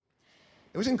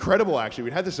It was incredible, actually.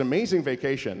 We'd had this amazing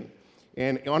vacation,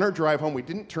 and on our drive home, we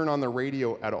didn't turn on the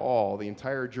radio at all the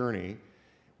entire journey.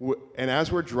 And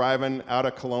as we're driving out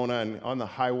of Kelowna and on the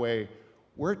highway,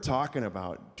 we're talking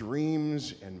about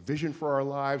dreams and vision for our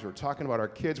lives. We're talking about our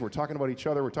kids. We're talking about each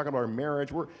other. We're talking about our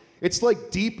marriage. It's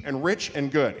like deep and rich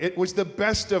and good. It was the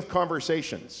best of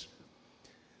conversations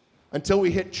until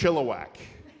we hit Chilliwack,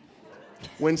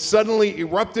 when suddenly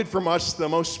erupted from us the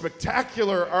most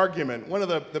spectacular argument, one of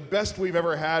the best we've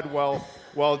ever had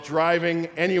while driving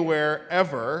anywhere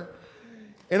ever.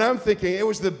 And I'm thinking it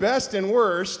was the best and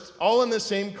worst all in the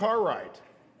same car ride.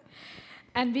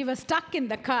 And we were stuck in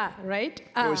the car, right?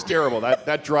 It was terrible.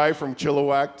 That drive from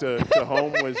Chilliwack to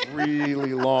home was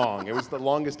really long. It was the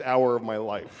longest hour of my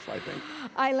life, I think.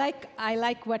 I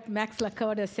like what Max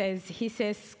Lakota says. He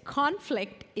says,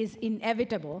 conflict is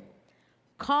inevitable.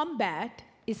 Combat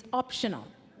is optional.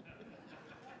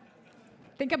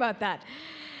 Think about that.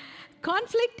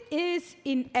 Conflict is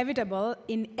inevitable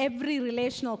in every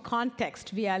relational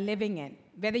context we are living in.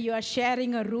 Whether you are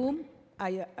sharing a room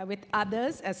with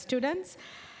others as students,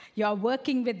 you are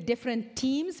working with different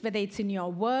teams, whether it's in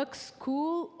your work,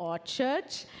 school, or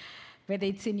church, whether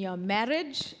it's in your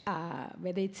marriage,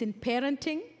 whether it's in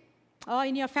parenting, or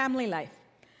in your family life.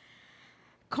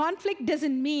 Conflict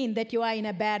doesn't mean that you are in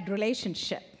a bad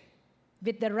relationship.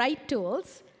 With the right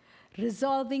tools,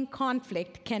 resolving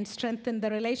conflict can strengthen the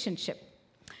relationship.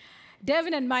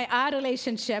 Durwin and our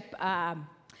relationship,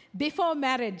 before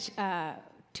marriage,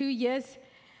 2 years,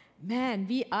 man,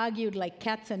 we argued like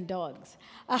cats and dogs.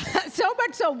 So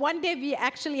much so, one day we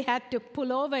actually had to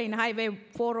pull over in Highway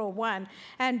 401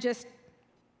 and just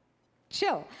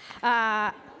chill.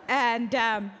 That's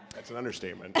an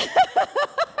understatement.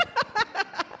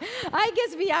 I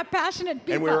guess we are passionate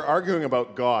people. And we were arguing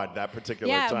about God that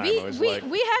particular time.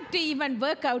 We had to even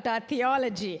work out our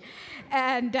theology.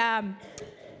 And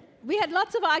we had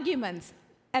lots of arguments.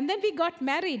 And then we got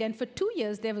married, and for 2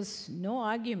 years, there was no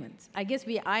arguments. I guess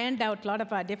we ironed out a lot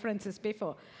of our differences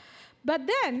before. But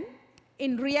then,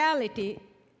 in reality,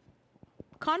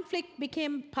 conflict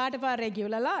became part of our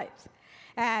regular lives.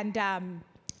 And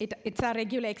it's our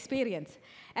regular experience.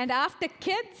 And after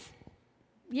kids,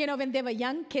 when they were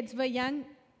young, kids were young,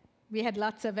 we had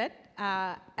lots of it.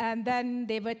 And then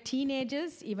they were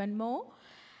teenagers, even more.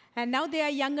 And now they are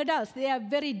young adults. They are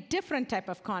very different type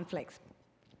of conflicts.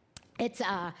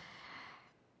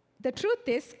 The truth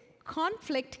is,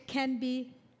 conflict can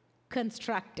be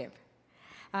constructive.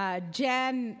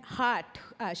 Jan Hart,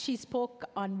 she spoke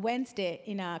on Wednesday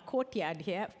in our courtyard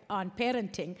here on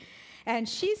parenting, and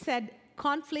she said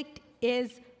conflict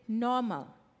is normal.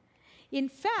 In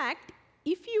fact,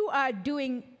 if you are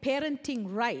doing parenting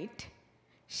right,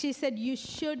 she said you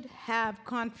should have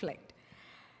conflict.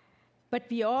 But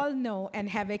we all know and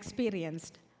have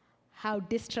experienced how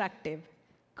destructive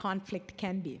conflict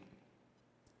can be.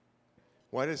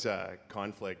 Why does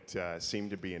conflict seem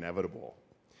to be inevitable?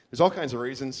 There's all kinds of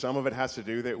reasons. Some of it has to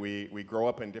do that we grow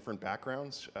up in different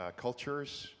backgrounds,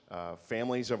 cultures,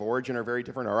 families of origin are very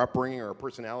different, our upbringing, our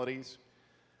personalities.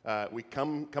 We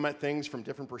come at things from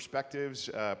different perspectives.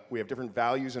 We have different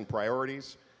values and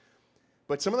priorities.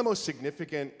 But some of the most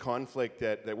significant conflict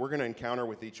that we're going to encounter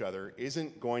with each other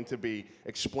isn't going to be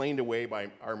explained away by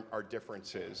our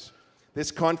differences. This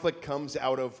conflict comes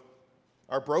out of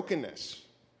our brokenness,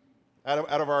 out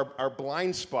of our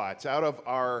blind spots, out of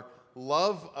our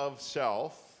love of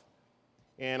self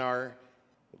and our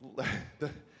the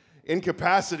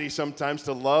incapacity sometimes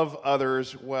to love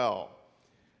others well.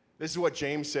 This is what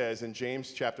James says in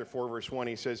James chapter 4, verse 1.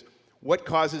 He says, "What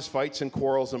causes fights and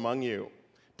quarrels among you?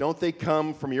 Don't they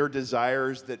come from your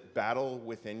desires that battle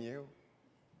within you?"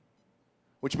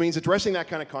 Which means addressing that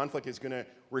kind of conflict is going to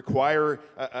require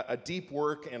a deep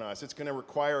work in us. It's going to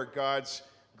require God's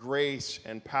grace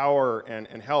and power and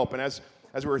help. And as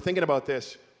we were thinking about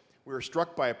this, we were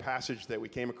struck by a passage that we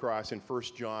came across in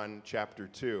 1 John chapter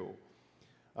 2.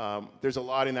 There's a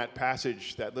lot in that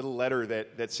passage, that little letter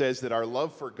that says that our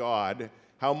love for God,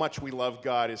 how much we love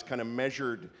God, is kind of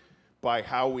measured by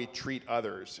how we treat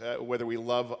others, whether we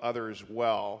love others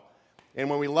well. And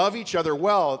when we love each other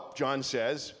well, John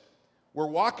says, we're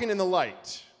walking in the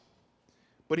light.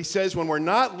 But he says when we're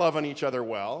not loving each other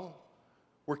well,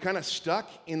 we're kind of stuck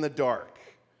in the dark.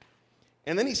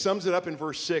 And then he sums it up in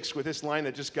verse 6 with this line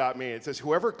that just got me. It says,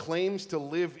 whoever claims to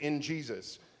live in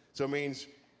Jesus. So it means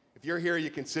if you're here, you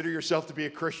consider yourself to be a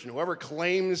Christian. Whoever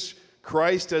claims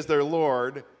Christ as their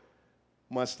Lord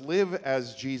must live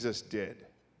as Jesus did.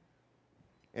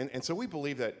 And so we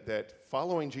believe that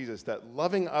following Jesus, that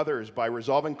loving others by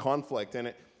resolving conflict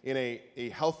in a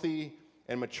healthy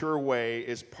and mature way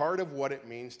is part of what it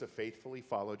means to faithfully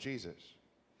follow Jesus.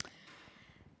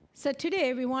 So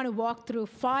today we want to walk through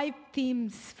 5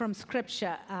 themes from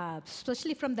Scripture,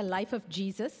 especially from the life of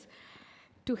Jesus,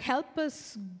 to help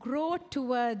us grow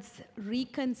towards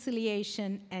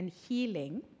reconciliation and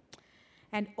healing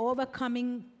and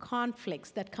overcoming conflicts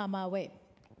that come our way.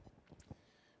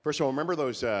 First of all, remember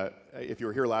those, if you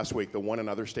were here last week, the one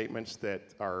another statements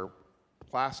that are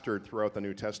plastered throughout the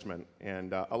New Testament.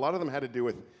 And a lot of them had to do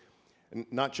with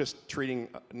not just treating,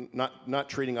 not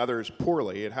treating others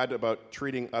poorly. It had about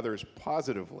treating others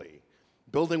positively,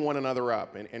 building one another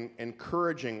up and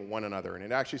encouraging one another. And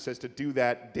it actually says to do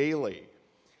that daily.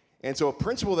 And so a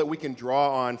principle that we can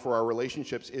draw on for our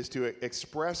relationships is to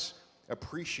express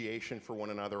appreciation for one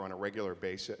another on a regular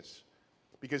basis.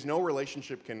 Because no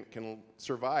relationship can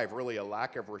survive really a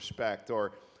lack of respect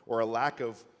or a lack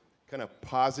of kind of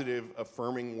positive,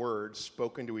 affirming words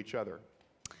spoken to each other.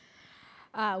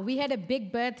 We had a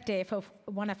big birthday for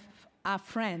one of our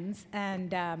friends,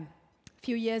 and a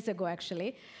few years ago,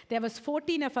 actually. There was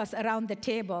 14 of us around the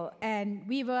table, and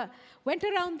we went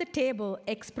around the table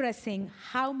expressing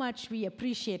how much we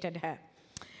appreciated her.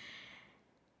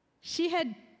 She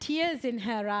had tears in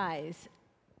her eyes,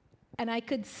 and I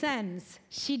could sense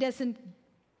she doesn't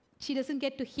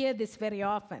get to hear this very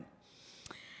often.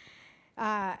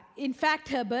 In fact,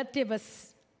 her birthday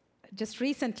was just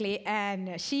recently,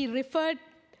 and she referred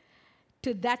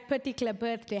to that particular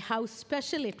birthday, how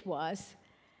special it was.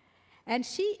 And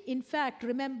she, in fact,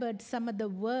 remembered some of the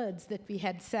words that we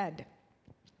had said.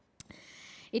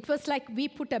 It was like we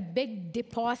put a big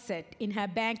deposit in her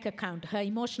bank account, her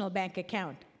emotional bank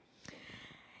account.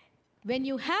 When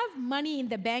you have money in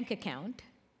the bank account,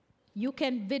 you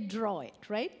can withdraw it,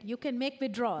 right? You can make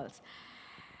withdrawals.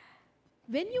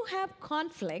 When you have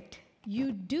conflict,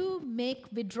 you do make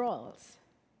withdrawals.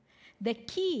 The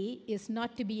key is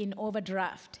not to be in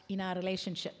overdraft in our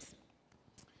relationships.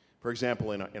 For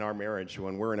example, in our marriage,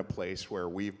 when we're in a place where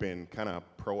we've been kind of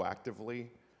proactively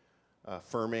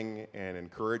affirming and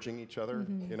encouraging each other,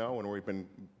 you know, when we've been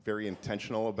very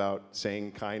intentional about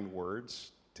saying kind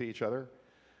words to each other,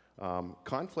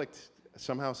 conflict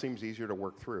somehow seems easier to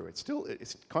work through.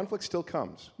 Conflict still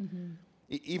comes.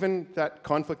 Even that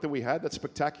conflict that we had, that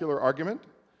spectacular argument,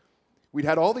 we'd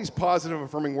had all these positive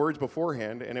affirming words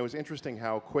beforehand, and it was interesting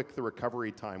how quick the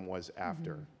recovery time was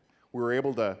after. We were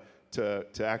able to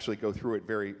actually go through it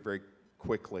very, very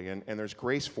quickly, and there's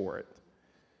grace for it.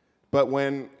 But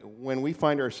when we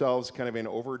find ourselves kind of in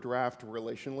overdraft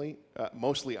relationally,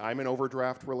 mostly I'm in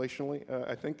overdraft relationally,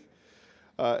 I think,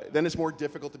 then it's more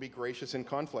difficult to be gracious in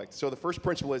conflict. So the first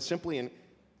principle is simply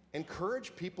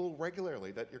encourage people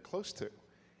regularly that you're close to.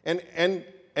 And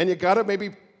you got to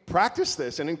maybe practice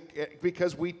this, and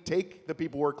because we take the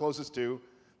people we're closest to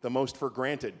the most for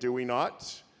granted, do we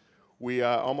not? We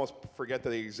almost forget that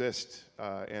they exist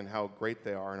and how great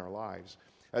they are in our lives.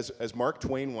 As Mark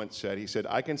Twain once said, he said,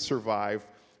 "I can survive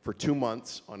for 2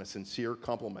 months on a sincere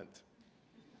compliment."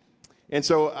 And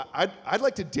so I'd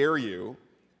like to dare you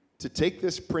to take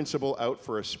this principle out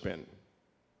for a spin.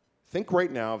 Think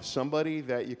right now of somebody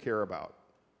that you care about.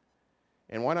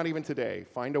 And why not even today,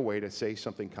 find a way to say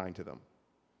something kind to them.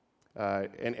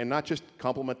 And not just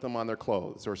compliment them on their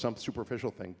clothes or some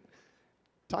superficial thing.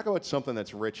 Talk about something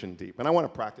that's rich and deep. And I want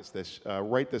to practice this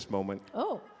right this moment.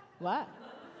 Oh, wow.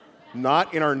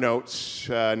 Not in our notes,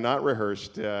 not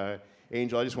rehearsed.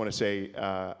 Angel, I just want to say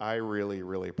I really,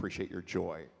 really appreciate your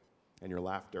joy and your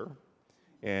laughter.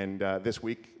 And this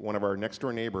week, one of our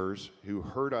next-door neighbors who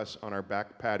heard us on our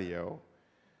back patio,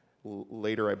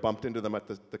 later I bumped into them at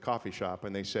the coffee shop,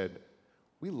 and they said,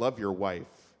 "We love your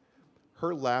wife.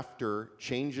 Her laughter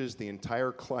changes the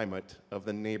entire climate of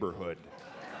the neighborhood."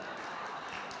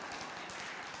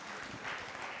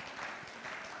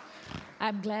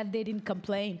 I'm glad they didn't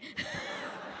complain.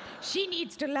 She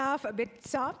needs to laugh a bit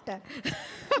softer.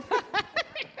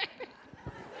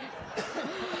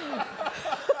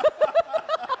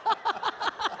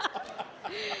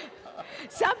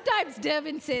 Sometimes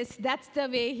Durwin says that's the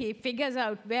way he figures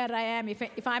out where I am.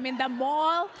 If I'm in the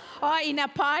mall or in a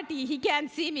party, he can't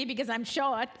see me because I'm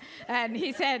short. And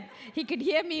he said he could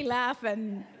hear me laugh.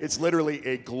 And it's literally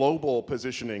a global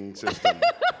positioning system.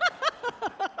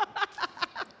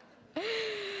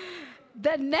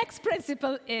 The next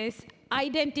principle is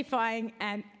identifying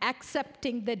and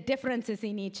accepting the differences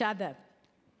in each other.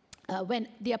 When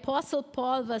the Apostle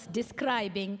Paul was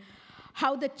describing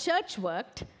how the church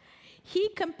worked, he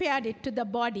compared it to the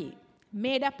body,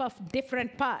 made up of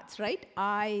different parts, right?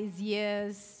 Eyes,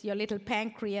 ears, your little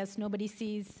pancreas, nobody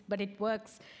sees, but it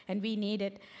works, and we need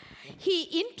it.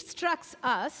 He instructs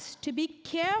us to be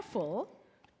careful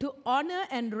to honor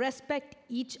and respect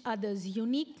each other's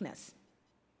uniqueness.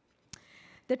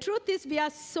 The truth is, we are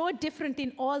so different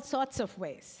in all sorts of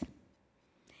ways.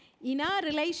 In our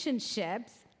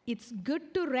relationships, it's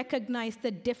good to recognize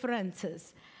the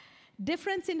differences.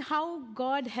 Difference in how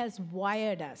God has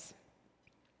wired us.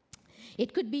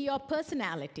 It could be your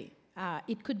personality.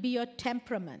 It could be your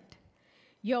temperament,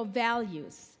 your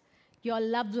values, your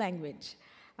love language,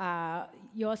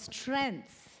 your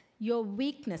strengths, your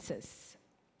weaknesses,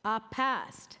 our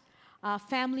past, our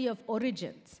family of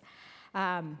origins.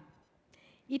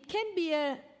 It can be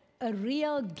a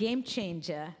real game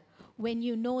changer when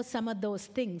you know some of those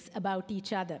things about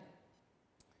each other.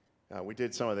 We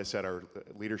did some of this at our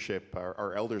leadership,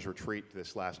 our elders retreat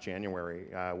this last January.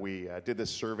 We did this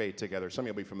survey together. Some of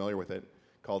you will be familiar with it,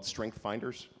 called Strength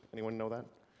Finders. Anyone know that?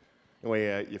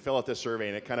 Anyway, you fill out this survey,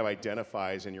 and it kind of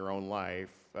identifies in your own life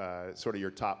sort of your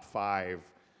top 5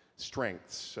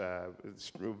 strengths,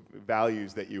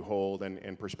 values that you hold,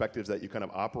 and perspectives that you kind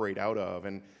of operate out of.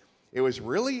 And it was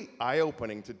really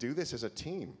eye-opening to do this as a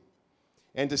team.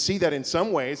 And to see that in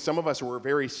some ways, some of us were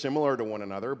very similar to one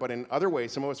another, but in other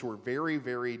ways, some of us were very,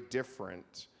 very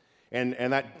different. And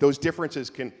that those differences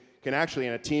can actually,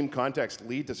 in a team context,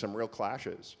 lead to some real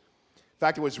clashes. In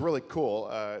fact, it was really cool.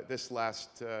 This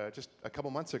last, just a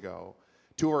couple months ago,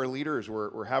 2 of our leaders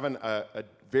were having a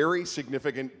very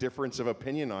significant difference of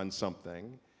opinion on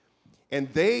something. And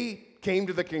they came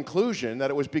to the conclusion that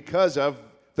it was because of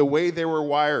the way they were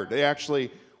wired. They actually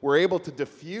were able to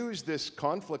diffuse this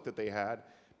conflict that they had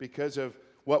because of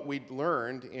what we'd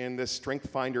learned in this Strength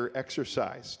Finder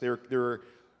exercise. They were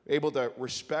able to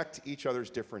respect each other's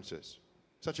differences.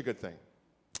 Such a good thing.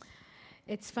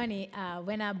 It's funny,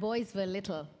 when our boys were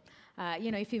little,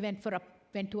 if we went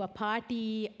to a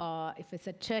party or if it's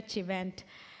a church event,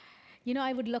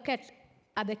 I would look at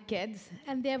other kids,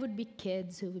 and there would be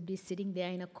kids who would be sitting there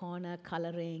in a corner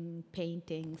coloring,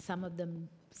 painting, some of them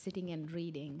sitting and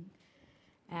reading.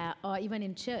 Or even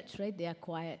in church, right? They are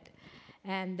quiet.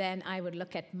 And then I would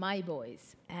look at my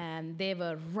boys, and they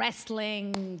were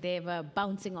wrestling, they were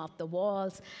bouncing off the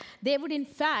walls. They would, in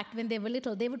fact, when they were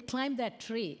little, they would climb that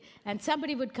tree. And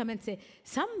somebody would come and say,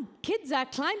 some kids are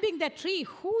climbing that tree.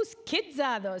 Whose kids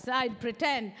are those? I'd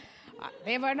pretend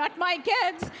they were not my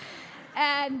kids.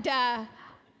 And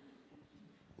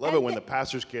love it when the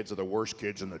pastor's kids are the worst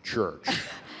kids in the church.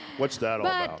 What's that all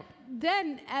about? But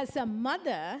then, as a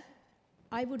mother,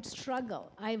 I would struggle.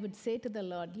 I would say to the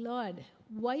Lord, Lord,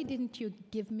 why didn't you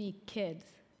give me kids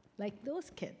like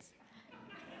those kids?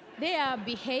 They are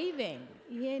behaving,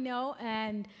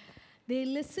 and they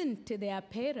listen to their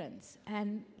parents.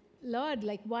 And Lord,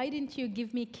 why didn't you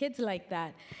give me kids like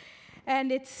that? And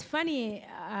it's funny,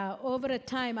 over a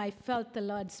time, I felt the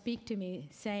Lord speak to me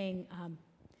saying,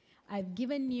 I've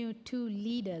given you 2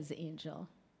 leaders, Angel.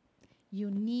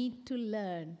 You need to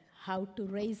learn how to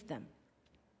raise them.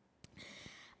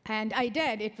 And I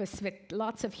did. It was with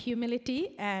lots of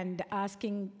humility and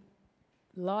asking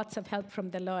lots of help from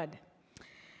the Lord.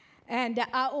 And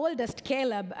our oldest,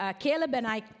 Caleb and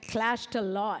I clashed a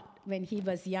lot when he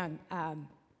was young.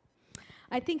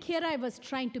 I think here I was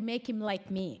trying to make him like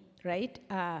me, right?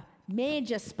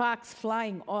 Major sparks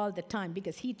flying all the time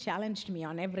because he challenged me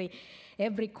on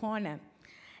every corner.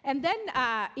 And then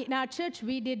in our church,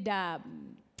 we did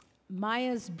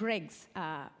Myers-Briggs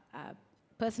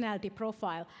personality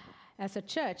profile as a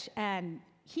church, and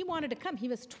he wanted to come. He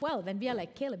was 12, and we are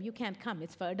like, Caleb, you can't come.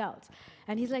 It's for adults.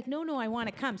 And he's like, no, I want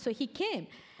to come. So he came.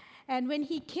 And when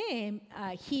he came,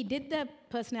 he did the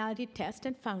personality test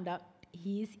and found out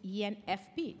he's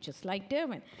ENFP, just like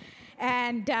Durwin.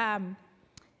 And a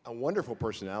wonderful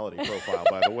personality profile,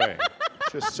 by the way.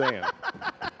 Just saying.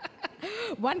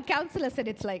 One counselor said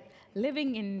it's like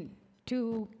living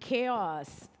into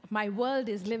chaos. My world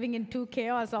is living into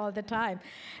chaos all the time.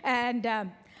 And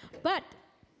but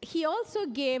he also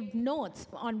gave notes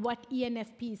on what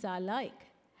ENFPs are like.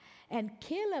 And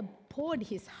Caleb poured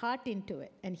his heart into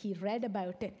it, and he read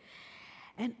about it.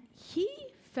 And he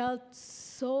felt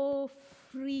so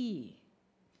free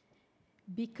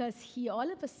because he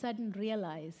all of a sudden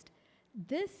realized,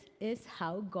 this is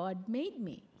how God made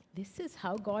me. This is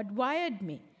how God wired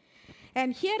me.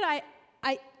 And here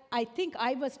I think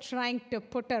I was trying to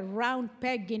put a round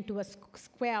peg into a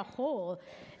square hole,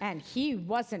 and he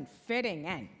wasn't fitting,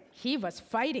 and he was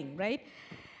fighting, right?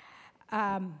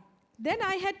 Then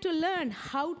I had to learn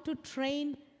how to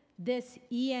train this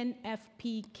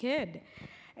ENFP kid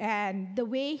and the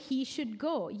way he should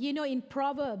go. In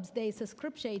Proverbs, there is a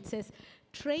scripture, it says,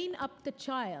 train up the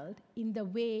child in the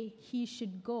way he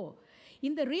should go.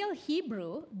 In the real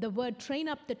Hebrew, the word train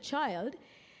up the child,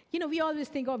 we always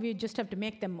think, we just have to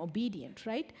make them obedient,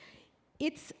 right?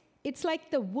 It's like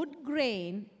the wood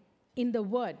grain in the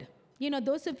wood.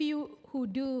 Those of you who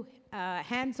do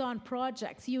hands-on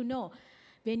projects,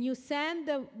 when you sand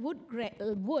the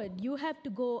wood, you have to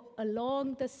go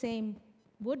along the same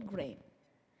wood grain.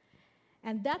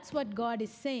 And that's what God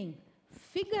is saying.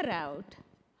 Figure out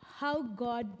how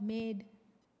God made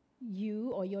you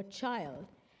or your child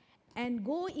and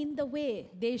go in the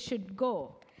way they should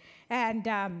go. And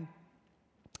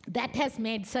that has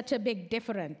made such a big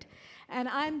difference. And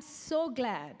I'm so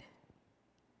glad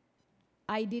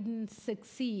I didn't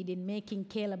succeed in making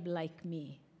Caleb like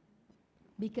me,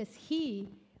 because he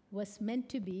was meant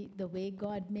to be the way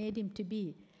God made him to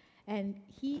be. And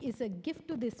he is a gift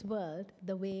to this world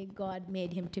the way God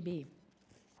made him to be.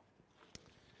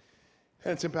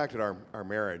 And it's impacted our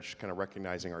marriage, kind of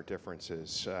recognizing our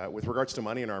differences. With regards to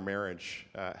money in our marriage,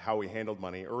 how we handled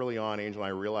money, early on, Angel and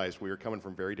I realized we were coming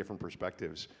from very different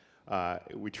perspectives.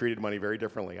 We treated money very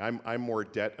differently. I'm more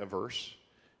debt averse.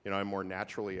 I'm more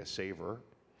naturally a saver.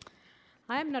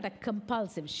 I'm not a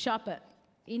compulsive shopper.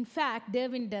 In fact,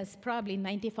 Durwin does probably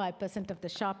 95% of the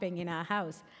shopping in our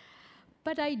house.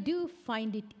 But I do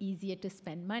find it easier to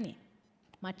spend money,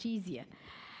 much easier.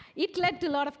 It led to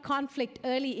a lot of conflict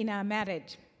early in our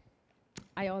marriage.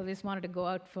 I always wanted to go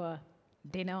out for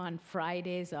dinner on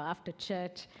Fridays or after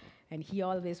church, and he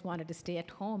always wanted to stay at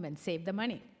home and save the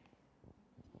money.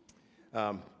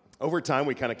 Over time,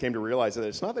 we kind of came to realize that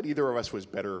it's not that either of us was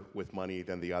better with money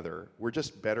than the other. We're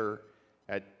just better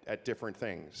at different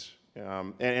things.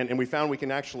 And we found we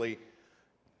can actually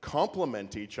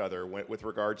complement each other with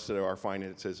regards to our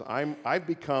finances. I've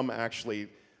become actually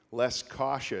less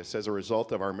cautious as a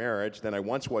result of our marriage than I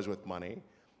once was with money,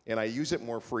 and I use it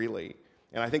more freely,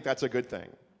 and I think that's a good thing.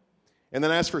 And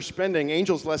then as for spending,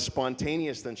 Angel's less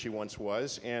spontaneous than she once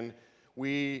was, and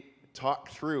we talk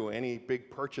through any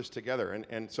big purchase together.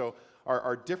 And so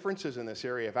our differences in this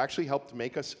area have actually helped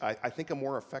make us, I think, a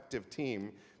more effective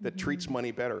team that treats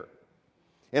money better.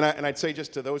 And I'd say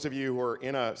just to those of you who are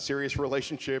in a serious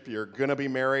relationship, you're going to be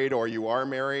married or you are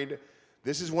married,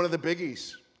 this is one of the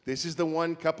biggies. This is the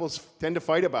one couples tend to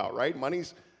fight about, right?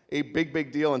 Money's a big,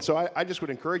 big deal. And so I just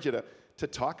would encourage you to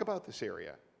talk about this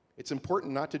area. It's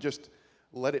important not to just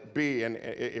let it be, and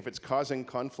if it's causing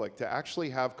conflict, to actually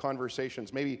have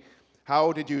conversations. Maybe,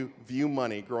 how did you view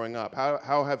money growing up?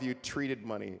 How have you treated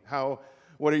money?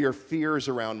 What are your fears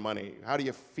around money? How do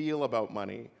you feel about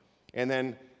money? And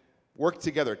then work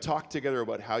together, talk together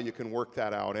about how you can work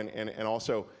that out, and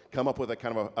also come up with a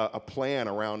kind of a plan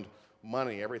around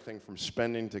money, everything from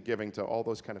spending to giving to all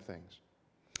those kind of things.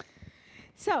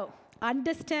 So,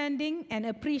 understanding and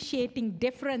appreciating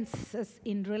differences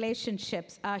in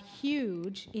relationships are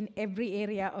huge in every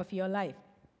area of your life.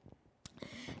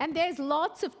 And there's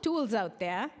lots of tools out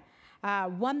there.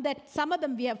 One that some of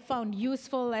them we have found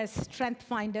useful as strength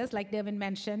finders, like Durwin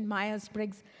mentioned,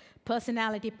 Myers-Briggs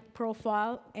personality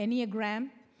profile,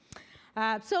 Enneagram.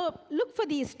 So look for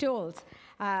these tools.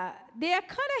 They are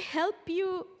kind of help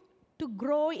you to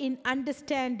grow in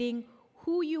understanding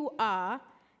who you are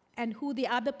and who the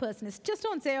other person is. Just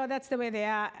don't say, oh, that's the way they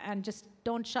are, and just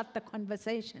don't shut the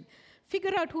conversation.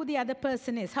 Figure out who the other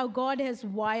person is, how God has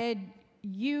wired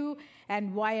you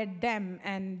and wired them,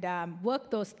 and work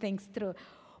those things through.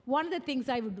 One of the things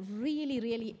I would really,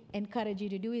 really encourage you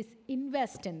to do is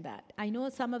invest in that. I know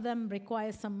some of them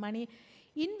require some money.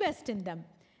 Invest in them,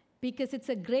 because it's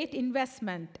a great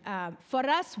investment. For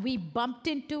us, we bumped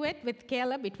into it with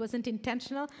Caleb. It wasn't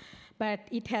intentional, but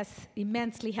it has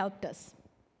immensely helped us.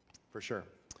 For sure.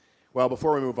 Well,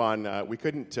 before we move on, we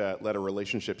couldn't let a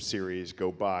relationship series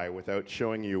go by without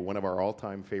showing you one of our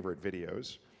all-time favorite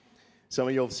videos. Some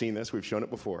of you have seen this. We've shown it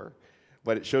before.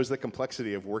 But it shows the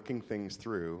complexity of working things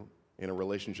through in a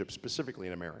relationship, specifically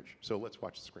in a marriage. So let's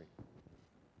watch the screen.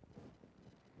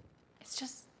 It's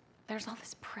just, there's all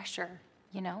this pressure,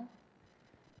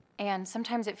 And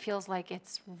sometimes it feels like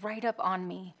it's right up on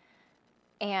me.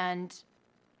 And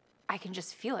I can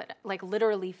just feel it, like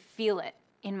literally feel it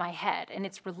in my head. And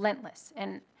it's relentless.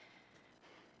 And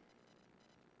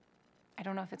I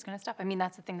don't know if it's going to stop. I mean,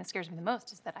 that's the thing that scares me the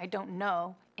most, is that I don't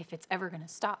know if it's ever going to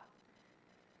stop.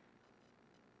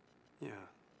 Yeah.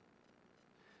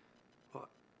 Well,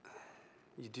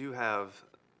 you do have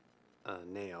a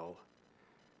nail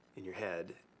in your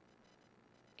head.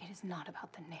 It is not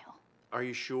about the nail. Are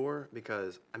you sure?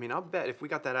 Because, I'll bet if we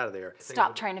got that out of there...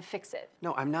 Stop trying to fix it.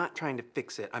 No, I'm not trying to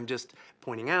fix it. I'm just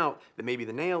pointing out that maybe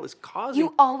the nail is causing...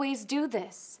 You always do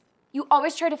this. You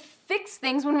always try to fix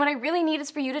things when what I really need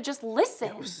is for you to just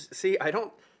listen. Yeah, see, I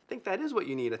don't think that is what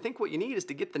you need. I think what you need is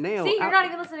to get the nail See, you're out. not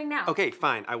even listening now. Okay,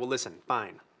 fine. I will listen.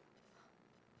 Fine.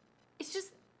 It's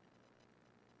just,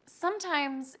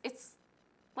 sometimes it's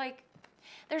like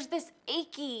there's this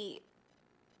achy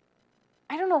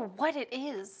I don't know what it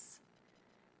is.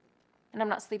 And I'm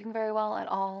not sleeping very well at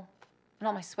all. And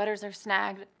all my sweaters are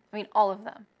snagged. I mean, all of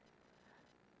them.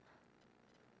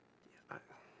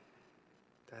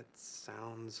 That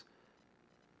sounds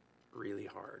really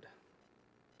hard.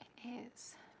 It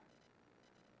is.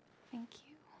 Thank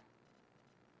you.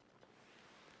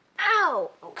 Ow!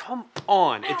 Oh, come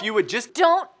on. If you would just...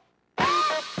 Don't.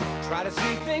 Try to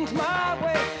see things my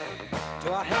way.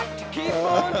 Do I have to keep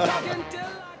on talking till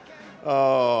I can?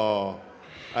 Oh,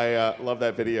 I love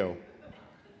that video.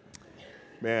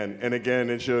 Man, and again,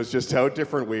 it shows just how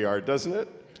different we are, doesn't it?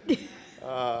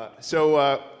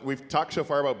 So we've talked so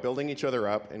far about building each other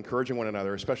up, encouraging one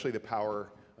another, especially the power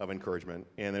of encouragement.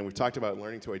 And then we've talked about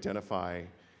learning to identify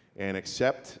and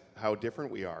accept how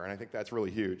different we are. And I think that's really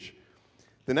huge.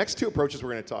 The next two approaches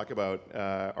we're going to talk about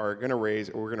we're going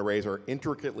to raise are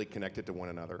intricately connected to one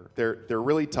another. They're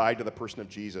really tied to the person of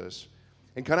Jesus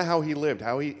and kind of how he lived,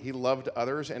 how he loved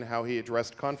others, and how he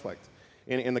addressed conflict.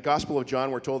 In the Gospel of John,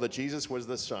 we're told that Jesus was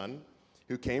the Son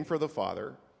who came for the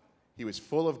Father. He was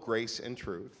full of grace and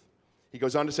truth. He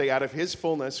goes on to say, out of his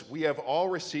fullness, we have all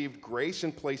received grace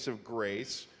in place of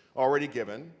grace already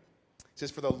given. He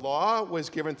says, for the law was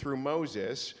given through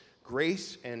Moses,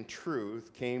 grace and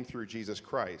truth came through Jesus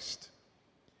Christ.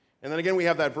 And then again, we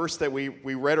have that verse that we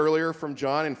read earlier from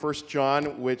John in 1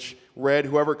 John, which read,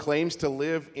 whoever claims to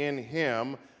live in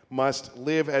him must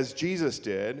live as Jesus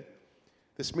did.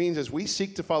 This means as we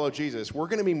seek to follow Jesus, we're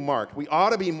going to be marked. We ought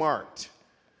to be marked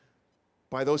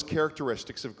by those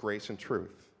characteristics of grace and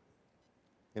truth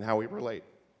in how we relate.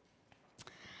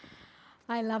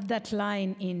 I love that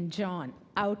line in John.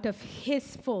 Out of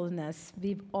his fullness,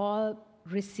 we've all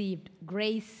received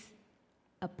grace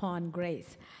upon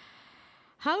grace.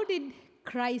 How did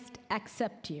Christ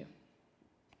accept you?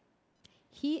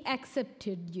 He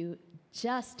accepted you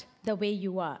just the way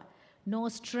you are. No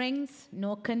strings,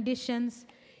 no conditions.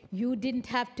 You didn't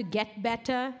have to get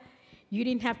better. You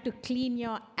didn't have to clean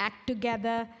your act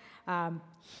together.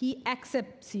 He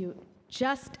accepts you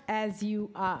just as you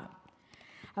are.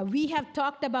 We have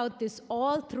talked about this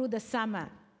all through the summer,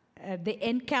 the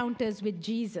encounters with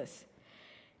Jesus.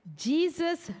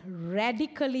 Jesus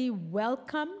radically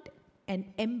welcomed and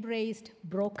embraced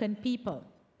broken people.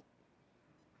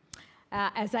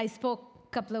 As I spoke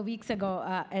a couple of weeks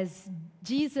ago, as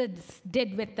Jesus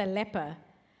did with the leper,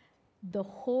 the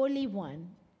Holy One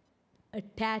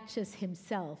attaches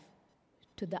himself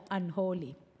to the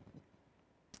unholy.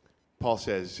 Paul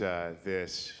says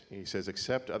this. He says,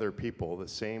 accept other people the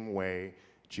same way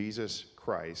Jesus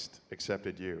Christ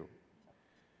accepted you.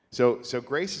 So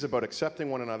grace is about accepting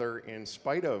one another in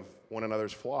spite of one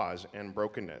another's flaws and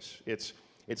brokenness. It's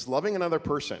loving another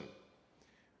person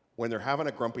when they're having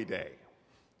a grumpy day.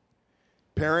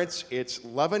 Parents, it's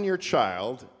loving your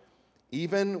child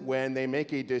even when they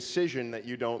make a decision that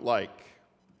you don't like.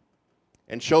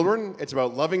 And children, it's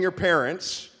about loving your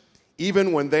parents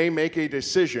even when they make a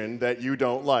decision that you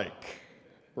don't like,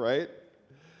 right?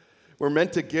 We're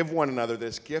meant to give one another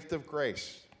this gift of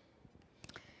grace.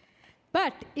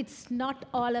 But it's not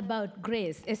all about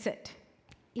grace, is it?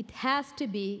 It has to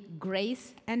be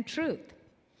grace and truth.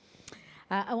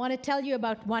 I want to tell you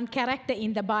about one character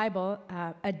in the Bible,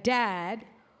 a dad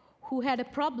who had a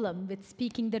problem with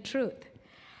speaking the truth.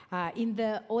 In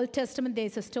the Old Testament,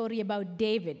 there's a story about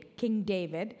David, King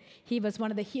David. He was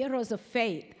one of the heroes of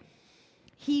faith.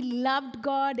 He loved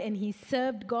God and he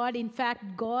served God. In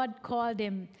fact, God called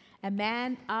him a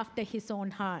man after his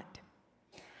own heart.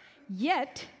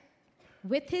 Yet,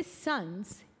 with his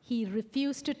sons, he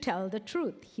refused to tell the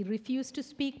truth. He refused to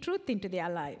speak truth into their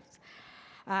lives.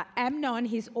 Amnon,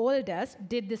 his oldest,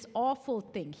 did this awful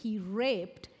thing. He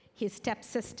raped his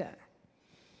stepsister.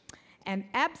 And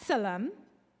Absalom,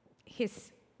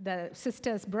 the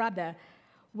sister's brother,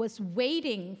 was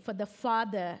waiting for the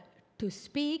father to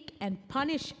speak and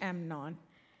punish Amnon,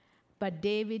 but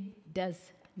David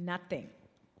does nothing.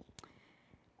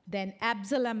 Then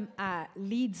Absalom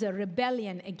leads a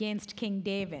rebellion against King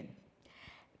David.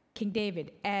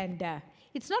 And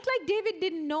it's not like David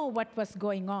didn't know what was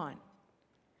going on,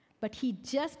 but he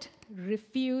just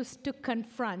refused to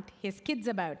confront his kids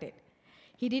about it.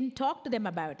 He didn't talk to them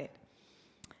about it.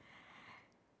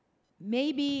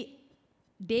 Maybe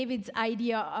David's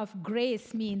idea of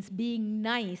grace means being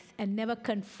nice and never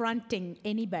confronting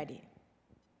anybody.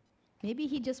 Maybe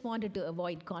he just wanted to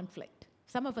avoid conflict.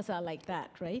 Some of us are like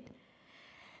that, right?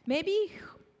 Maybe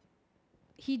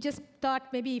he just thought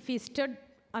maybe if he stood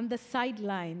on the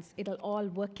sidelines, it'll all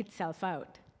work itself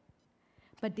out.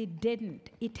 But it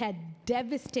didn't. It had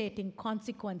devastating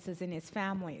consequences in his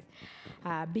family.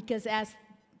 Because as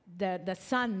the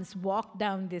sons walk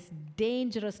down this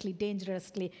dangerously,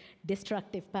 dangerously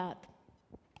destructive path.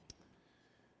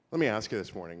 Let me ask you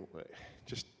this morning,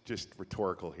 just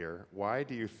rhetorical here. Why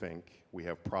do you think we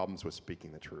have problems with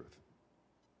speaking the truth?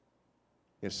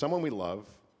 If someone we love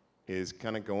is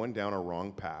kind of going down a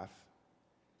wrong path,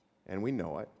 and we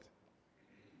know it,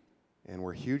 and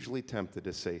we're hugely tempted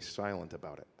to stay silent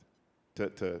about it.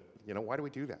 Why do we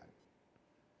do that?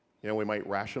 We might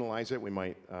rationalize it. We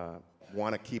might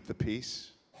want to keep the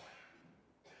peace.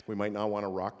 We might not want to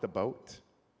rock the boat.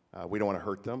 We don't want to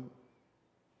hurt them.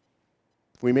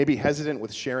 We may be hesitant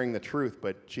with sharing the truth,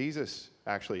 but Jesus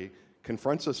actually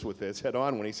confronts us with this head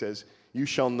on when he says, "You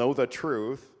shall know the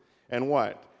truth," and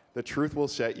what? The truth will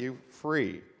set you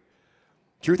free.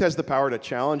 Truth has the power to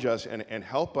challenge us and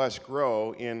help us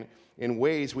grow in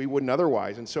ways we wouldn't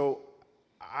otherwise. And so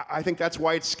I think that's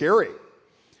why it's scary.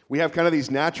 We have kind of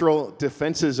these natural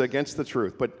defenses against the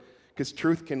truth, but because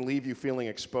truth can leave you feeling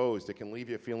exposed, it can leave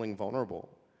you feeling vulnerable.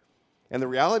 And the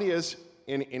reality is,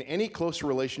 in any close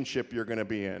relationship you're going to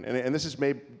be in, and this is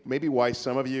maybe why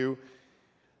some of you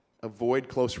avoid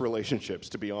close relationships,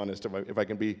 to be honest, if I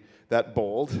can be that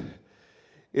bold,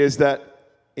 is that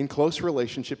in close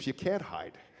relationships you can't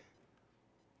hide.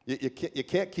 You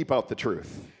can't keep out the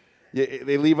truth.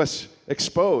 They leave us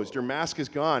exposed. Your mask is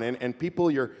gone, and people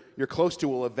you're close to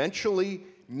will eventually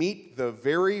meet the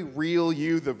very real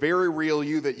you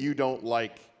that you don't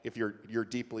like if you're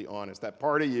deeply honest. That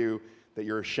part of you that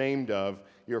you're ashamed of,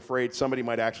 you're afraid somebody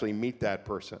might actually meet that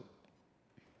person.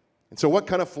 And so what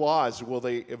kind of flaws will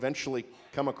they eventually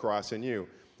come across in you?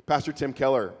 Pastor Tim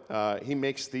Keller, he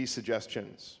makes these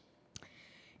suggestions.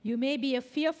 You may be a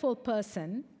fearful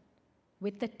person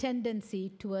with a tendency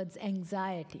towards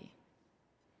anxiety.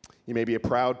 You may be a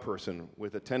proud person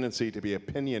with a tendency to be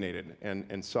opinionated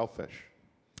and selfish.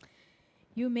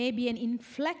 You may be an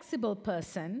inflexible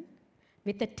person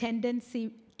with a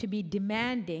tendency to be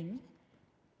demanding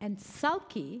and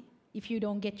sulky if you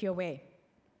don't get your way.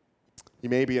 You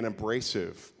may be an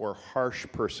abrasive or harsh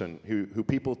person who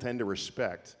people tend to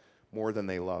respect more than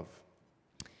they love.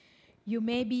 You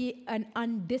may be an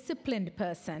undisciplined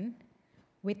person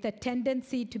with a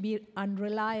tendency to be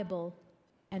unreliable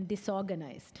and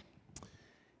disorganized.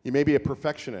 You may be a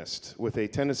perfectionist with a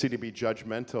tendency to be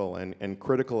judgmental and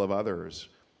critical of others.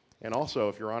 And also,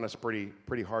 if you're honest,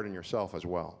 pretty hard on yourself as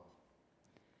well.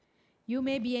 You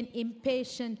may be an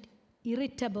impatient,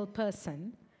 irritable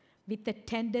person with a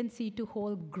tendency to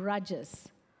hold grudges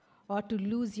or to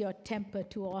lose your temper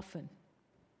too often.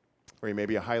 Or you may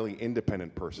be a highly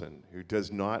independent person who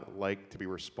does not like to be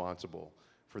responsible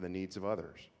for the needs of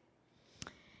others.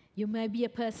 You may be a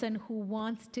person who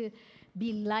wants to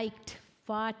be liked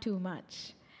far too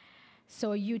much.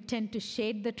 So you tend to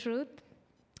shade the truth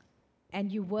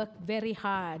and you work very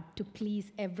hard to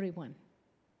please everyone.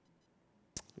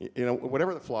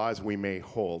 Whatever the flaws we may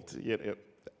hold,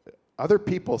 other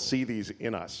people see these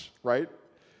in us, right?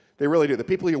 They really do. The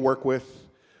people you work with,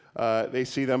 they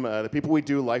see them. The people we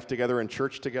do life together in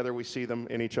church together, we see them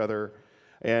in each other.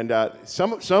 And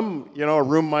some a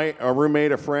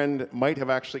roommate, a friend might have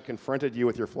actually confronted you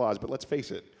with your flaws. But let's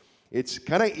face it, it's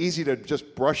kind of easy to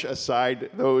just brush aside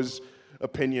those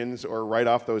opinions or write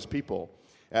off those people.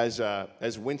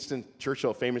 As Winston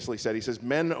Churchill famously said, he says,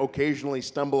 "Men occasionally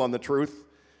stumble on the truth,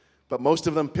 but most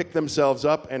of them pick themselves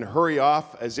up and hurry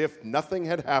off as if nothing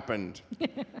had happened."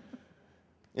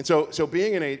 And so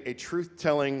being in a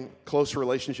truth-telling close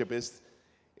relationship is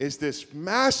this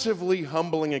massively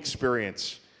humbling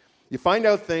experience. You find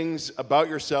out things about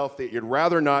yourself that you'd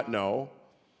rather not know.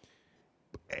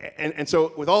 And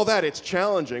so with all that, it's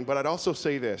challenging, but I'd also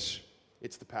say this,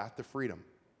 it's the path to freedom.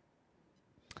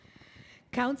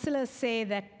 Counselors say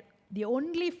that the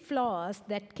only flaws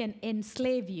that can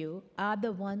enslave you are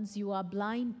the ones you are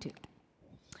blind to.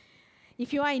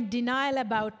 If you are in denial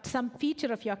about some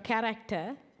feature of your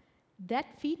character,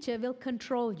 that feature will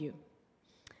control you.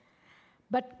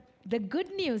 But the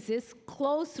good news is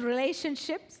close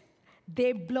relationships,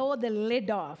 they blow the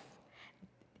lid off.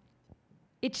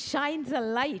 It shines a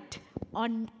light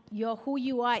on who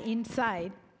you are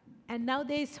inside, and now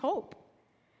there is hope.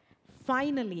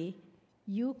 Finally,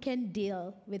 you can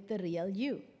deal with the real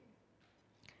you.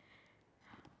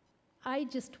 I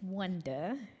just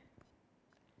wonder,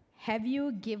 have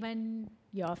you given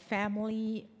your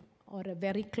family or a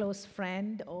very close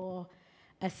friend or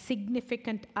a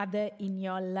significant other in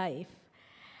your life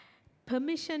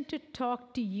permission to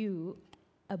talk to you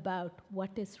about what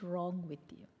is wrong with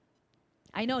you?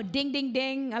 I know, ding, ding,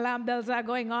 ding, alarm bells are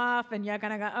going off, and you're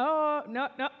going to go, oh,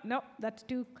 no, that's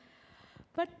too.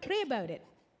 But pray about it.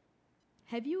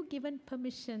 Have you given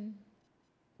permission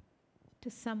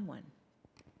to someone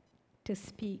to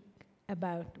speak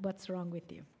about what's wrong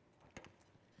with you?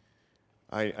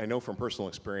 I know from personal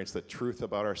experience that truth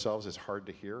about ourselves is hard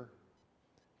to hear,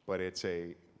 but it's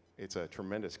a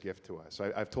tremendous gift to us.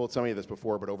 I've told some of you this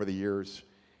before, but over the years,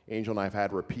 Angel and I have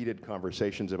had repeated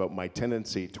conversations about my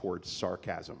tendency towards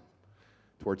sarcasm,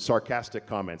 towards sarcastic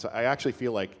comments. I actually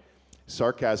feel like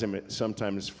sarcasm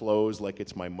sometimes flows like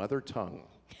it's my mother tongue.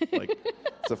 Like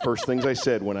it's the first things I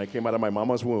said when I came out of my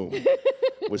mama's womb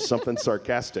was something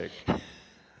sarcastic.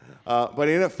 But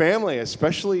in a family,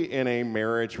 especially in a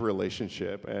marriage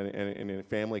relationship and in a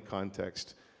family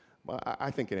context,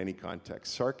 I think in any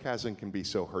context, sarcasm can be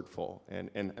so hurtful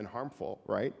and harmful,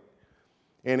 right?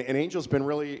 And Angel's been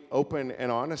really open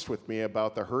and honest with me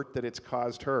about the hurt that it's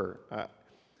caused her.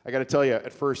 I got to tell you,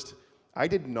 at first, I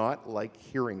did not like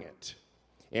hearing it.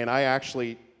 And I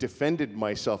actually defended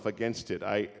myself against it.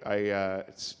 I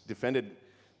defended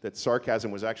that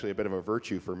sarcasm was actually a bit of a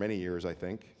virtue for many years, I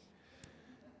think.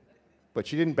 But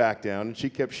she didn't back down, and she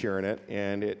kept sharing it,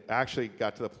 and it actually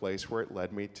got to the place where it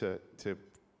led me to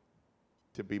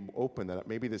be open that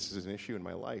maybe this is an issue in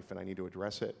my life, and I need to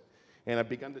address it. And I've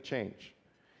begun to change.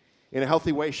 In a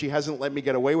healthy way, she hasn't let me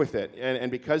get away with it. And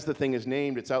because the thing is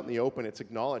named, it's out in the open, it's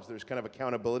acknowledged, there's kind of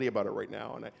accountability about it right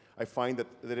now, and I find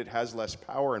that it has less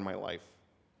power in my life.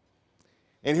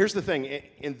 And here's the thing,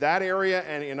 in that area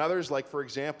and in others, like for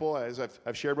example, as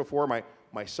I've shared before,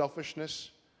 my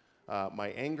selfishness, my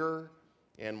anger,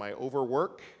 and my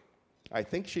overwork, I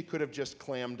think she could have just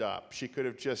clammed up. She could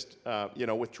have just,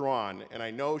 withdrawn. And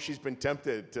I know she's been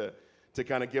tempted to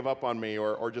kind of give up on me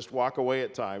or just walk away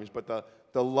at times. But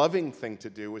the loving thing to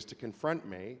do is to confront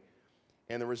me.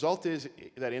 And the result is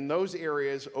that in those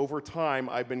areas, over time,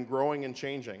 I've been growing and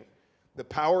changing. The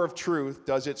power of truth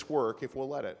does its work if we'll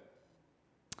let it.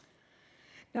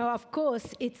 Now, of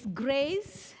course, it's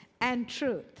grace and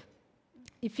truth.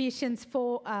 Ephesians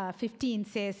 4:15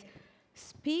 says,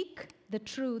 "Speak the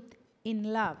truth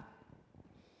in love."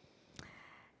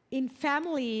 In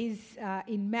families,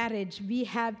 in marriage, we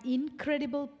have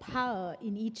incredible power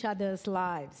in each other's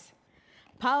lives.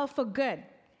 Power for good.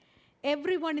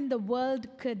 Everyone in the world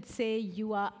could say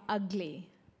you are ugly.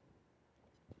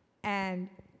 And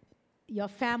your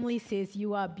family says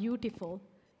you are beautiful.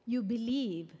 You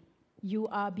believe you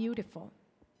are beautiful.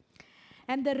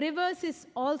 And the reverse is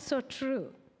also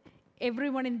true.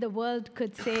 Everyone in the world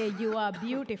could say you are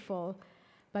beautiful,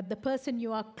 but the person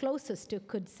you are closest to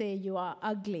could say you are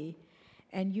ugly,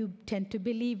 and you tend to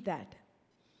believe that.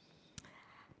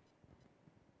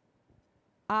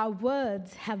 Our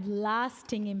words have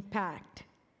lasting impact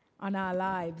on our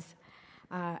lives,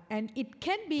 and it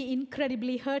can be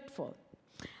incredibly hurtful.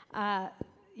 My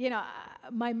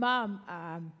mom,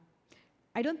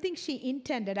 I don't think she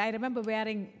intended. I remember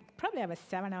probably I was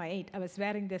 7 or 8, I was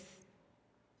wearing this,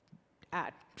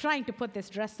 trying to put this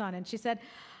dress on, and she said,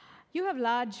 "You have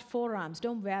large forearms,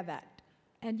 don't wear that."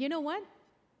 And you know what?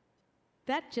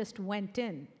 That just went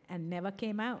in and never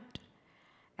came out.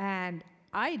 And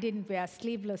I didn't wear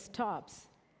sleeveless tops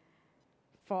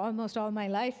for almost all my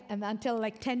life, and until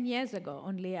like 10 years ago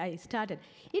only I started.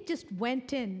 It just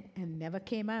went in and never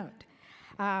came out.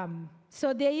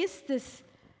 So there is this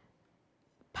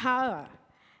power.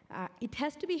 It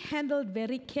has to be handled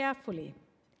very carefully.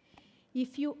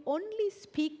 If you only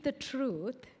speak the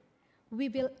truth, we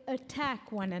will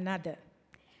attack one another.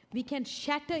 We can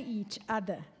shatter each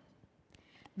other.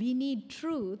 We need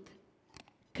truth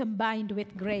combined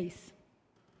with grace.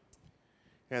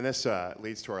 And this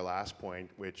leads to our last point,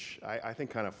 which I think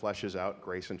kind of fleshes out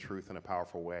grace and truth in a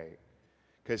powerful way.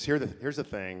 Because here's the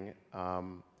thing,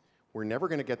 we're never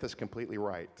going to get this completely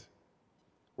right.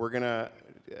 We're going to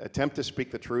attempt to speak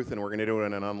the truth, and we're going to do it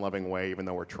in an unloving way, even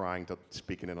though we're trying to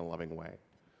speak it in a loving way.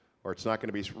 Or it's not going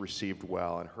to be received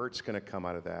well, and hurt's going to come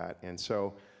out of that. And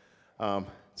so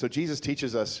Jesus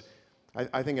teaches us,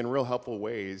 I think in real helpful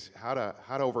ways, how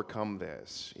to overcome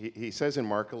this. He says in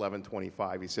Mark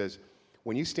 11:25, he says,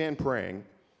 "When you stand praying,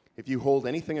 if you hold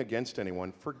anything against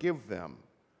anyone, forgive them,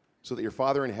 so that your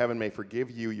Father in heaven may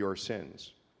forgive you your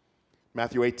sins."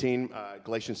 Matthew 18,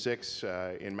 Galatians 6,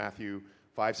 in Matthew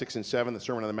 5, 6, and 7, the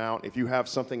Sermon on the Mount, if you have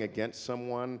something against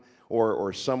someone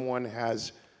or someone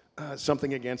has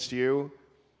something against you,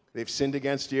 they've sinned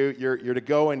against you, you're to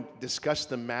go and discuss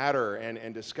the matter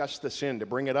and discuss the sin, to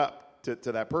bring it up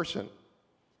to that person.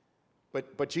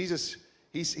 But Jesus,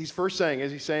 he's first saying,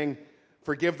 is he saying,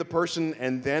 forgive the person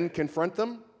and then confront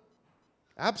them?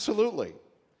 Absolutely.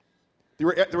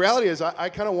 The reality is I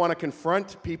kind of want to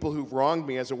confront people who've wronged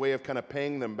me as a way of kind of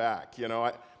paying them back,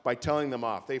 by telling them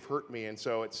off. They've hurt me, and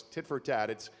so it's tit for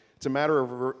tat. It's a matter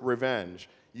of revenge.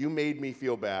 You made me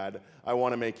feel bad. I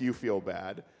want to make you feel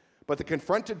bad. But the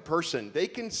confronted person, they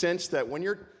can sense that when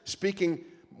you're speaking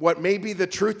what may be the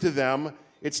truth to them,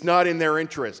 it's not in their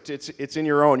interest. It's in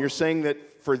your own. You're saying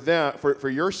that for them, for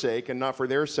your sake and not for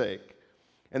their sake.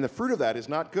 And the fruit of that is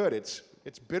not good. It's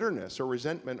bitterness or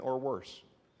resentment or worse.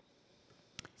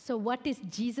 So what is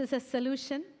Jesus'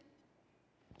 solution?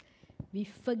 We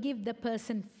forgive the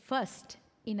person first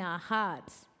in our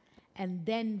hearts, and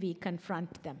then we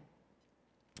confront them.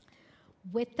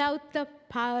 Without the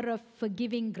power of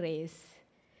forgiving grace,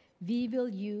 we will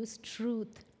use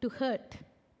truth to hurt.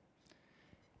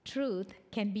 Truth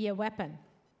can be a weapon.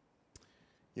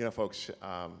 You know, folks,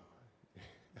 I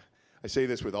say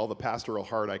this with all the pastoral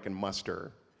heart I can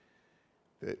muster.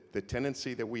 The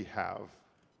tendency that we have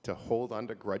to hold on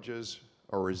to grudges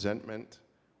or resentment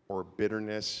or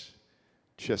bitterness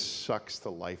just sucks the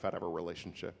life out of a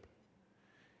relationship.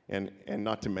 And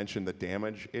not to mention the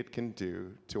damage it can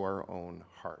do to our own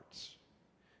hearts.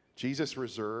 Jesus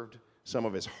reserved some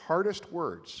of his hardest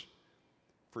words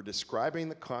for describing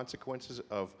the consequences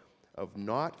of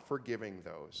not forgiving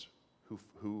those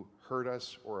who hurt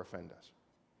us or offend us.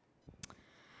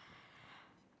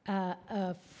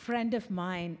 A friend of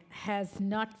mine has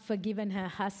not forgiven her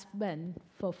husband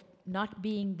for not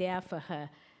being there for her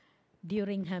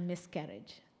during her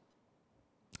miscarriage,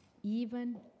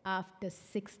 even after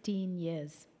 16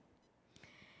 years.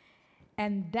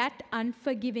 And that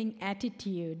unforgiving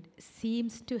attitude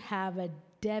seems to have a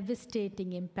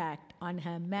devastating impact on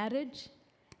her marriage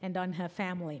and on her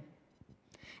family.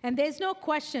 And there's no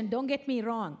question, don't get me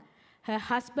wrong, her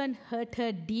husband hurt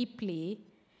her deeply,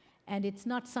 and it's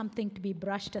not something to be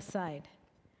brushed aside.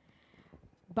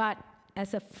 But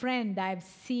as a friend, I've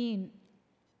seen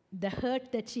the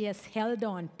hurt that she has held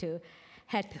on to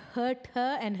had hurt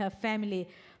her and her family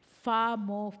far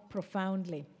more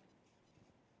profoundly.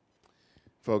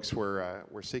 Folks, we're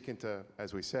seeking to,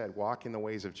 as we said, walk in the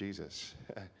ways of Jesus.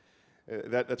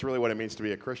 That's really what it means to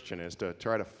be a Christian, is to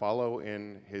try to follow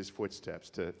in his footsteps,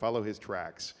 to follow his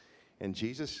tracks. And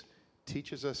Jesus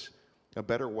teaches us a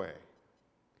better way.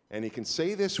 And he can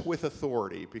say this with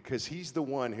authority because he's the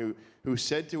one who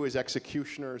said to his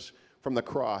executioners from the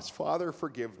cross, "Father,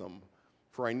 forgive them,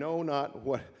 for they know not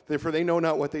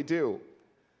what they do."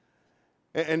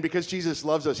 And because Jesus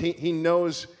loves us, he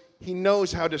knows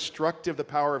how destructive the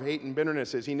power of hate and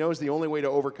bitterness is. He knows the only way to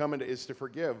overcome it is to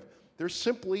forgive. There's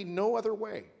simply no other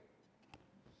way.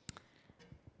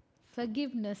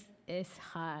 Forgiveness is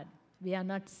hard. We are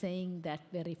not saying that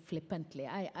very flippantly.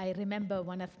 I remember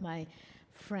one of my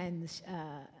friends,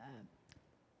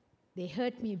 they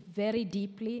hurt me very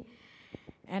deeply,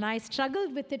 and I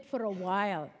struggled with it for a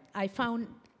while. I found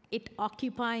it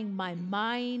occupying my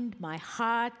mind, my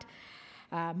heart,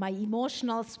 my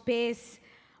emotional space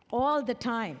all the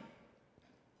time.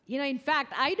 You know, in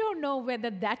fact, I don't know whether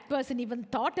that person even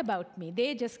thought about me.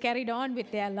 They just carried on with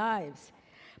their lives.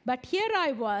 But here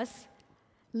I was,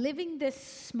 living this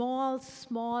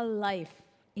small life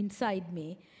inside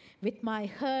me with my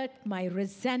hurt, my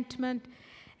resentment,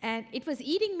 and it was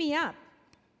eating me up.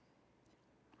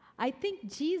 I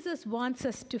think Jesus wants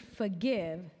us to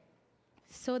forgive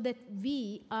so that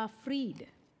we are freed,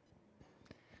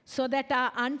 so that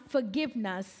our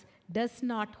unforgiveness does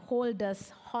not hold us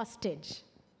hostage.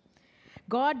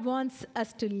 God wants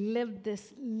us to live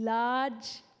this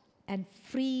large and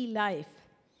free life,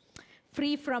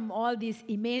 free from all these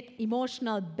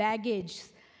emotional baggage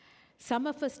some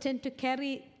of us tend to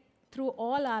carry through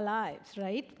all our lives,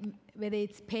 right? Whether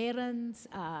it's parents,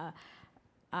 our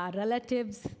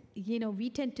relatives, we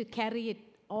tend to carry it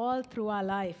all through our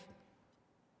life.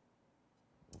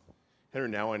 Henry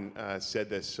Nouwen said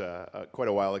this quite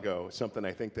a while ago, something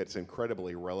I think that's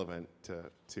incredibly relevant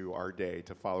to our day,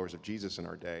 to followers of Jesus in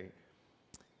our day.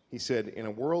 He said, "In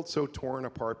a world so torn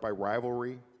apart by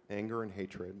rivalry, anger, and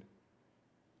hatred,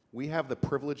 we have the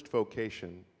privileged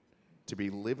vocation to be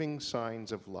living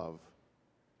signs of love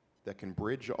that can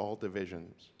bridge all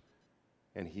divisions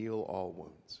and heal all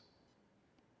wounds."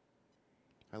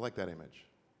 I like that image.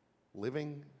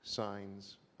 Living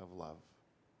signs of love.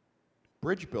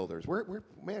 Bridge builders. We're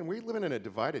living in a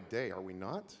divided day, are we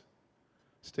not?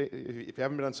 If you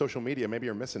haven't been on social media, maybe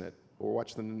you're missing it or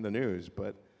watching the news,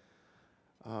 but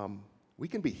we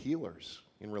can be healers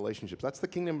in relationships. That's the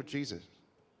kingdom of Jesus.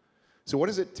 So what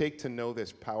does it take to know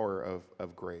this power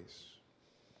of grace?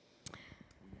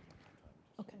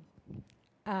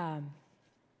 Okay.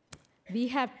 We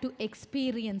have to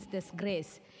experience this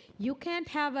grace. You can't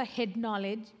have a head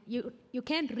knowledge. You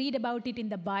can't read about it in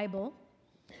the Bible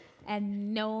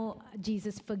and know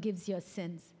Jesus forgives your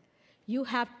sins. You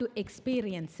have to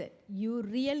experience it. You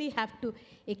really have to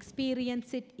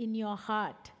experience it in your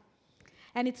heart.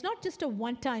 And it's not just a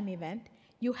one-time event.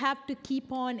 You have to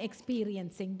keep on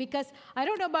experiencing. Because I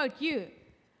don't know about you,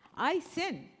 I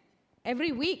sin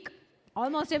every week,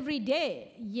 almost every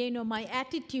day. My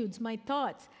attitudes, my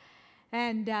thoughts.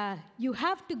 And you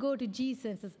have to go to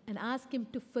Jesus and ask him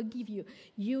to forgive you.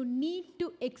 You need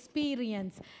to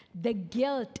experience the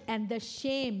guilt and the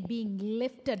shame being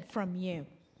lifted from you.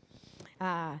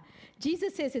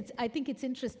 Jesus says, I think it's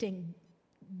interesting,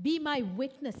 be my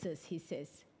witnesses, he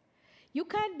says. You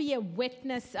can't be a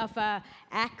witness of an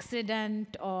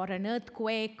accident or an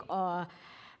earthquake or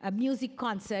a music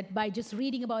concert by just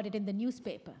reading about it in the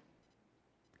newspaper.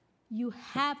 You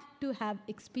have to have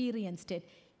experienced it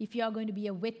if you are going to be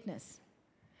a witness.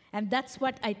 And that's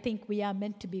what I think we are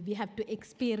meant to be. We have to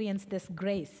experience this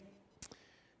grace.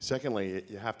 Secondly,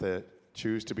 you have to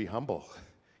choose to be humble.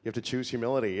 You have to choose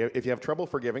humility. If you have trouble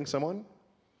forgiving someone,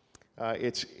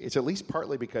 it's at least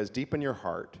partly because deep in your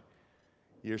heart,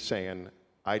 you're saying,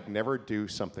 I'd never do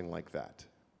something like that.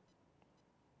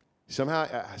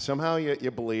 Somehow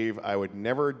you believe I would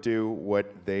never do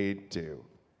what they do.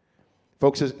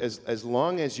 Folks, as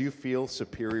long as you feel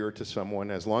superior to someone,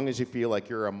 as long as you feel like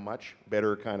you're a much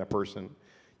better kind of person,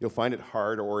 you'll find it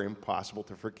hard or impossible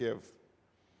to forgive.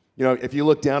 If you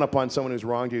look down upon someone who's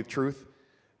wronged you, truth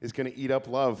is going to eat up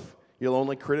love. You'll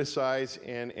only criticize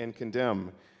and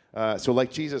condemn. So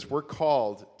like Jesus, we're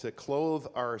called to clothe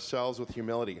ourselves with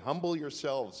humility. Humble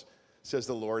yourselves, says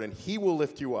the Lord, and he will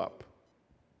lift you up.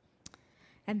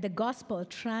 And the gospel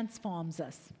transforms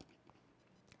us.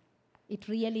 It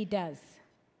really does.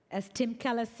 As Tim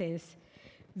Keller says,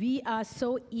 we are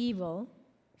so evil,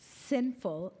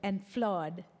 sinful, and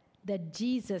flawed that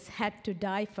Jesus had to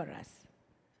die for us.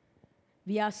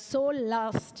 We are so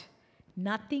lost,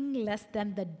 nothing less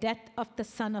than the death of the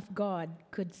Son of God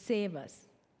could save us.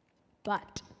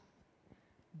 But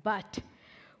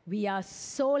we are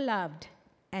so loved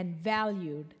and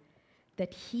valued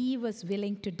that he was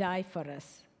willing to die for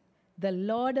us. The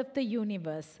Lord of the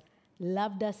universe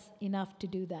loved us enough to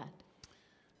do that.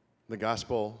 The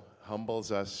gospel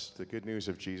humbles us. The good news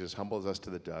of Jesus humbles us to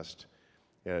the dust.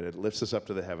 It lifts us up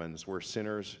to the heavens. We're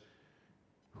sinners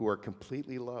who are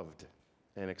completely loved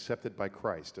and accepted by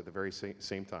Christ at the very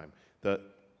same time. The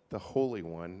Holy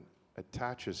One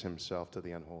attaches himself to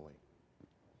the unholy.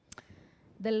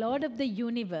 The Lord of the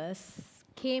universe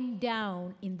came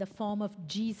down in the form of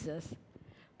Jesus,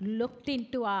 looked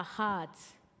into our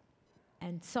hearts,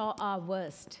 and saw our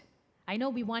worst. I know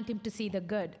we want him to see the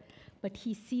good, but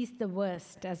he sees the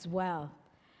worst as well.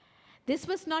 This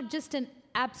was not just an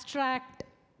abstract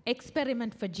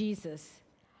experiment for Jesus.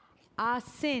 Our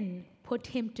sin put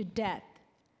him to death,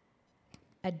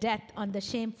 a death on the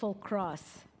shameful cross.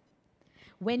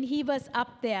 When he was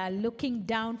up there looking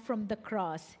down from the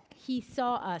cross, he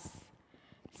saw us,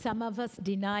 some of us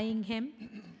denying him,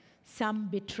 some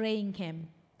betraying him,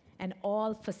 and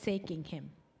all forsaking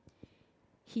him.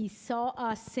 He saw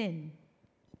our sin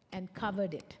and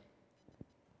covered it.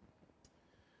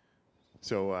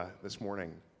 So this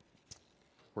morning,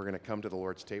 we're going to come to the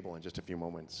Lord's table in just a few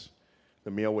moments.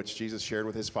 The meal which Jesus shared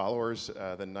with his followers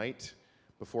the night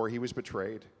before he was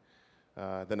betrayed.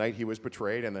 The night he was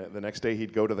betrayed, and the next day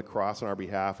he'd go to the cross on our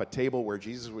behalf. A table where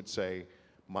Jesus would say,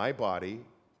 my body,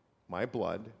 my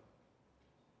blood,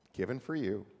 given for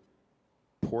you,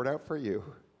 poured out for you,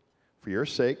 for your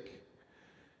sake.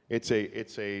 It's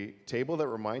a table that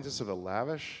reminds us of the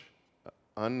lavish,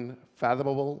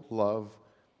 unfathomable love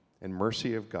and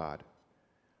mercy of God.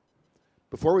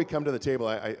 Before we come to the table,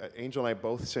 Angel and I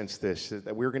both sense this,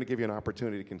 that we're going to give you an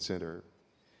opportunity to consider.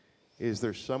 Is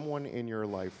there someone in your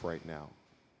life right now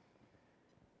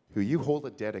who you hold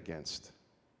a debt against?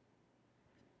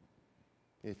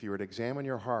 If you were to examine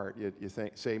your heart, you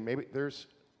say maybe there's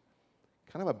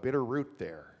kind of a bitter root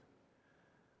there,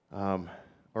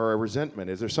 or a resentment.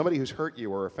 Is there somebody who's hurt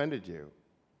you or offended you?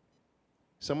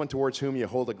 Someone towards whom you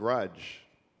hold a grudge?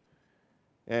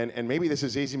 And maybe this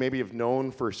is easy. Maybe you've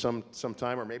known for some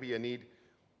time, or maybe you need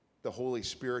the Holy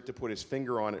Spirit to put his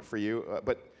finger on it for you.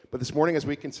 But this morning, as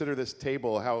we consider this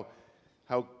table,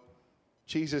 how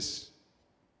Jesus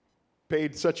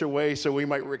paid such a way so we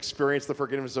might experience the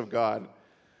forgiveness of God,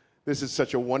 this is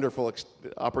such a wonderful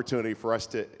opportunity for us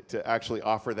to actually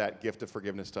offer that gift of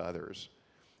forgiveness to others.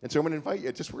 And so I'm going to invite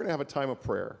you, we're going to have a time of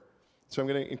prayer. So I'm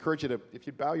going to encourage you to, if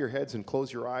you bow your heads and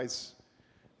close your eyes,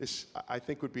 this, I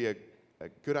think, would be a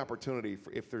good opportunity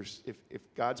for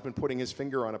if God's been putting his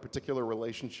finger on a particular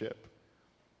relationship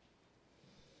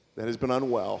that has been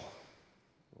unwell,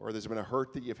 or there's been a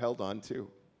hurt that you've held on to.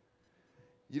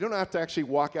 You don't have to actually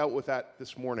walk out with that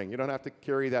this morning. You don't have to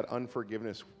carry that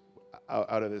unforgiveness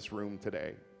out of this room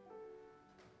today.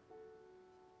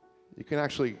 You can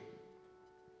actually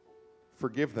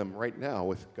forgive them right now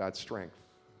with God's strength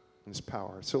and His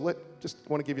power. So just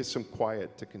want to give you some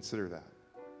quiet to consider that.